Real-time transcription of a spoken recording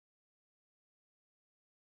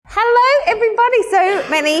Hello, everybody. So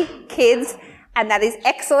many kids, and that is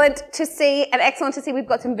excellent to see. And excellent to see we've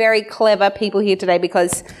got some very clever people here today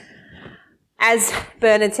because, as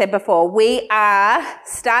Bernard said before, we are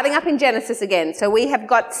starting up in Genesis again. So we have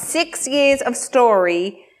got 6 years of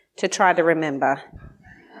story to try to remember.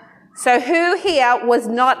 So who here was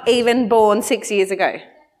not even born 6 years ago?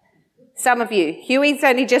 Some of you. Huey's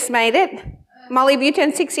only just made it. Molly, have you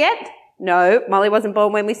turned 6 yet? No, Molly wasn't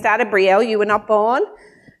born when we started. Brielle, you were not born.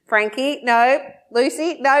 Frankie, no.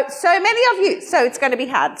 Lucy, no. So many of you. So it's going to be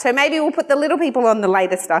hard. So maybe we'll put the little people on the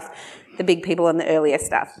later stuff, the big people on the earlier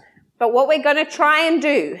stuff. But what we're going to try and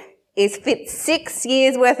do is fit 6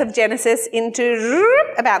 years worth of Genesis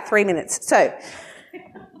into about 3 minutes. So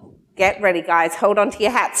get ready, guys. Hold on to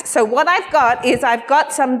your hats. So what I've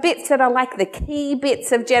got some bits that are like the key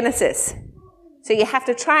bits of Genesis. So you have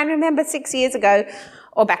to try and remember 6 years ago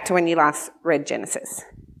or back to when you last read Genesis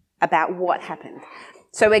about what happened.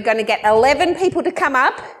 So we're going to get 11 people to come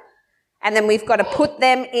up and then we've got to put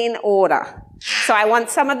them in order. So I want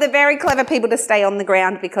some of the very clever people to stay on the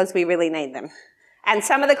ground because we really need them. And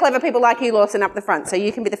some of the clever people like you, Lawson, up the front. So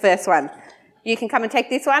you can be the first one. You can come and take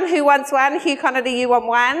this one. Who wants one? Hugh Connor, do you want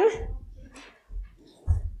one?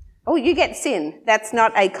 Oh, you get Sin. That's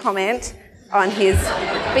not a comment on his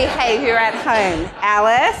behaviour at home.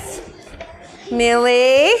 Alice,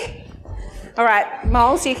 Millie. All right,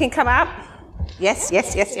 Moles, you can come up. Yes.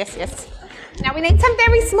 Now we need some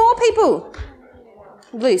very small people.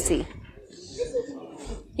 Lucy.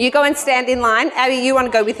 You go and stand in line. Abby, you want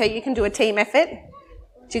to go with her. You can do a team effort.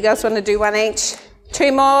 Do you girls want to do one each?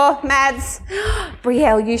 2 more, Mads.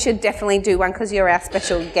 Brielle, you should definitely do one because you're our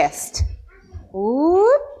special guest.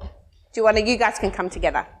 Ooh. Do you want to, you guys can come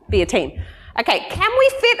together, be a team. Okay, can we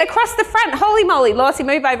fit across the front? Holy moly. Lawsy,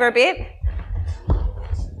 move over a bit.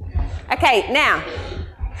 Okay, now,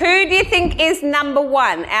 who do you think is number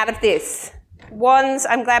 1 out of this? Wands,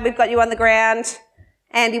 I'm glad we've got you on the ground.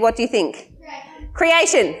 Andy, what do you think?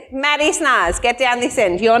 Creation. Maddie Snars, get down this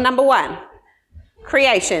end. You're number 1.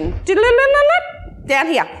 Creation. Down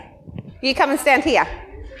here. You come and stand here.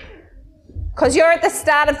 Because you're at the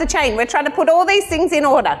start of the chain. We're trying to put all these things in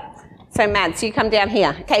order. So, Mads, you come down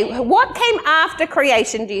here. Okay, what came after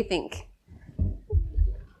creation, do you think?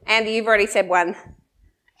 Andy, you've already said one.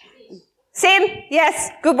 Sin, yes,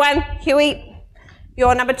 good one. Huey,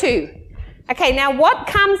 you're number 2. Okay, now what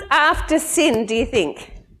comes after sin, do you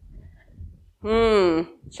think?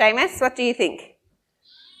 Seamus, what do you think?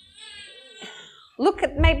 Look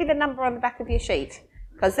at maybe the number on the back of your sheet,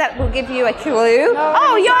 because that will give you a clue.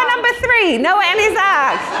 Oh, you're number 3, Noah and his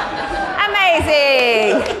ark.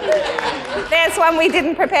 Amazing. There's one we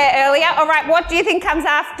didn't prepare earlier. All right, what do you think comes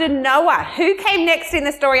after Noah? Who came next in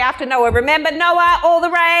the story after Noah? Remember Noah, all the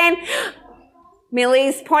rain?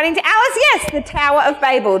 Millie's pointing to Alice. Yes, the Tower of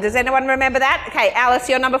Babel. Does anyone remember that? Okay, Alice,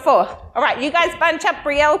 you're number 4. All right, you guys bunch up.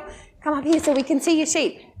 Brielle, come up here so we can see your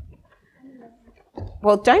sheet.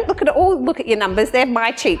 Well, don't look at it all. Look at your numbers. They're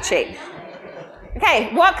my cheat sheet.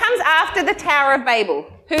 Okay, what comes after the Tower of Babel?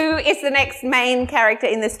 Who is the next main character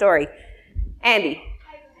in this story? Andy.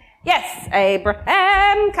 Yes,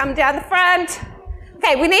 Abraham. Come down the front.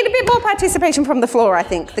 Okay, we need a bit more participation from the floor, I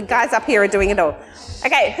think. The guys up here are doing it all.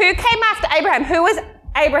 Okay, who came after Abraham? Who was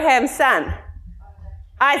Abraham's son?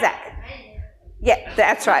 Isaac. Yeah,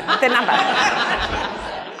 that's right, the number.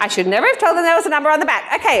 I should never have told them there was a number on the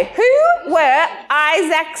back. Okay, who were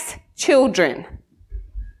Isaac's children?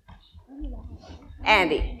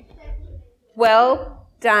 Andy. Well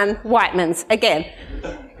done, Whitemans, again.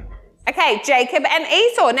 Okay, Jacob and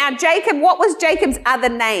Esau. Now, Jacob, what was Jacob's other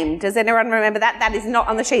name? Does anyone remember that? That is not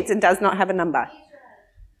on the sheets and does not have a number.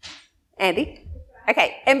 Andy?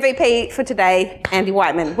 Okay, MVP for today, Andy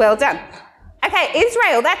Whiteman. Well done. Okay,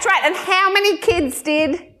 Israel, that's right. And how many kids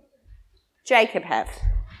did Jacob have?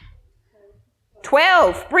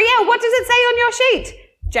 12. Brielle, what does it say on your sheet?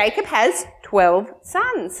 Jacob has 12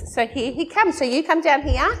 sons. So here he comes. So you come down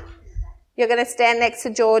here. You're going to stand next to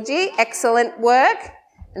Georgie. Excellent work.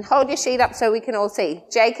 And hold your sheet up so we can all see.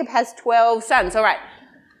 Jacob has 12 sons. All right.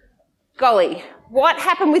 Golly, what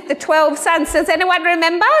happened with the 12 sons? Does anyone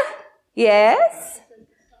remember? Yes?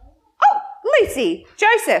 Oh, Lucy,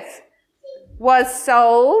 Joseph was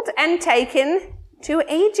sold and taken to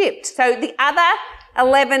Egypt. So the other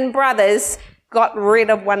 11 brothers got rid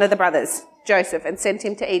of one of the brothers, Joseph, and sent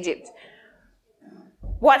him to Egypt.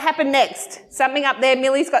 What happened next? Something up there.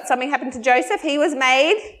 Millie's got something happened to Joseph. He was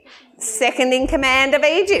made second in command of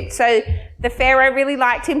Egypt. So the Pharaoh really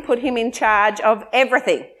liked him, put him in charge of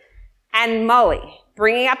everything. And Molly,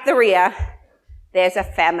 bringing up the rear, there's a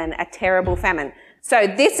famine, a terrible famine. So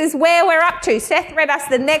this is where we're up to. Seth read us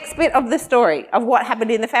the next bit of the story of what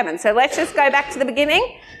happened in the famine. So let's just go back to the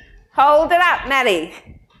beginning. Hold it up, Maddie.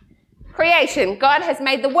 Creation. God has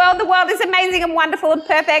made the world. The world is amazing and wonderful and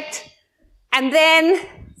perfect. And then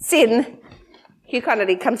sin, Hugh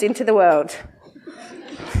Connolly, comes into the world.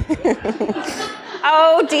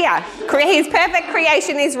 Oh dear. His perfect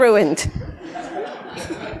creation is ruined.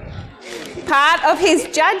 Part of his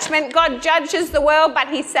judgment, God judges the world, but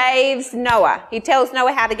he saves Noah. He tells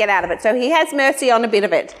Noah how to get out of it. So he has mercy on a bit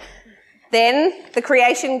of it. Then the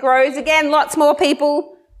creation grows again, lots more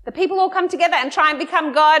people. The people all come together and try and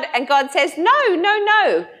become God, and God says, no, no,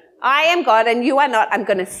 no. I am God and you are not. I'm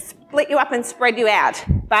going to split you up and spread you out.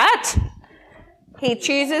 But he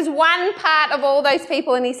chooses one part of all those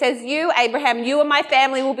people and he says, you, Abraham, you and my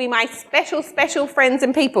family will be my special, special friends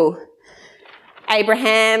and people.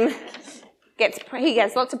 Abraham he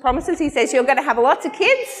has lots of promises. He says, you're going to have lots of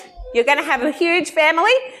kids. You're going to have a huge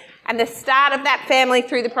family. And the start of that family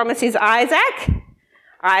through the promise is Isaac.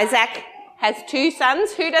 Isaac has 2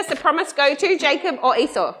 sons. Who does the promise go to, Jacob or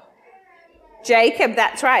Esau? Jacob,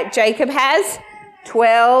 that's right. Jacob has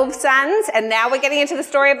 12 sons. And now we're getting into the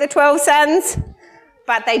story of the 12 sons.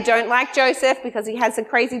 But they don't like Joseph because he has some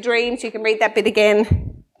crazy dreams. You can read that bit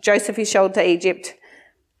again. Joseph is sold to Egypt.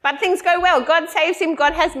 But things go well. God saves him.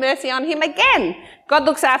 God has mercy on him again. God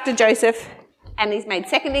looks after Joseph and he's made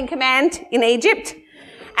second in command in Egypt.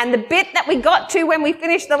 And the bit that we got to when we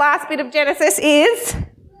finished the last bit of Genesis is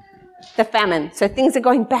the famine. So things are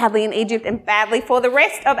going badly in Egypt and badly for the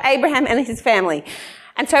rest of Abraham and his family.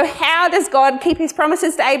 And so how does God keep his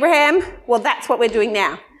promises to Abraham? Well, that's what we're doing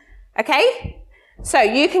now. Okay? So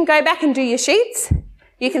you can go back and do your sheets.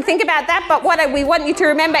 You can think about that, but what we want you to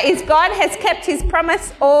remember is God has kept his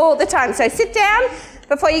promise all the time. So sit down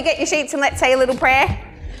before you get your sheets and let's say a little prayer,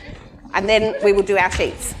 and then we will do our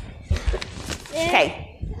sheets.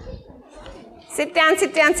 Okay. Sit down,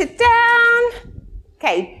 sit down, sit down.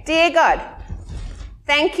 Okay, dear God,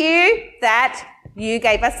 thank you that you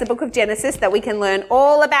gave us the book of Genesis that we can learn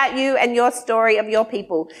all about you and your story of your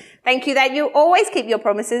people. Thank you that you always keep your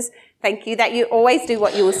promises. Thank you that you always do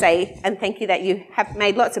what you will say. And thank you that you have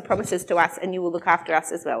made lots of promises to us and you will look after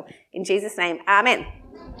us as well. In Jesus' name, amen.